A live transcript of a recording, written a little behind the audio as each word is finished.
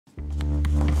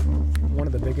one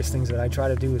of the biggest things that I try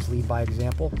to do is lead by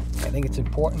example. I think it's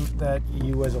important that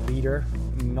you as a leader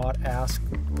not ask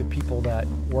the people that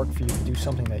work for you to do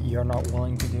something that you're not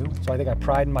willing to do. So I think I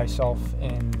pride myself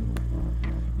in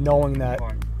knowing that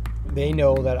they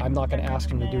know that I'm not going to ask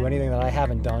them to do anything that I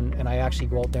haven't done, and I actually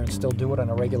go out there and still do it on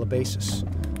a regular basis.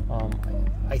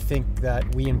 I think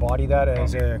that we embody that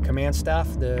as a command staff.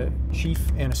 The chief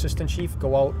and assistant chief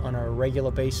go out on a regular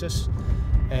basis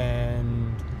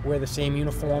and wear the same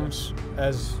uniforms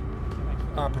as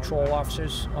our patrol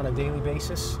officers on a daily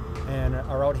basis, and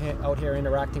are out here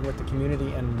interacting with the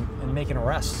community and making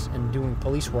arrests and doing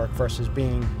police work versus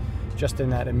being just in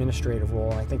that administrative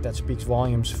role. And I think that speaks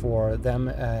volumes for them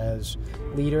as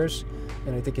leaders,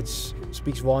 and I think it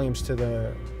speaks volumes to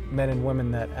the men and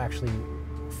women that actually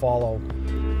follow.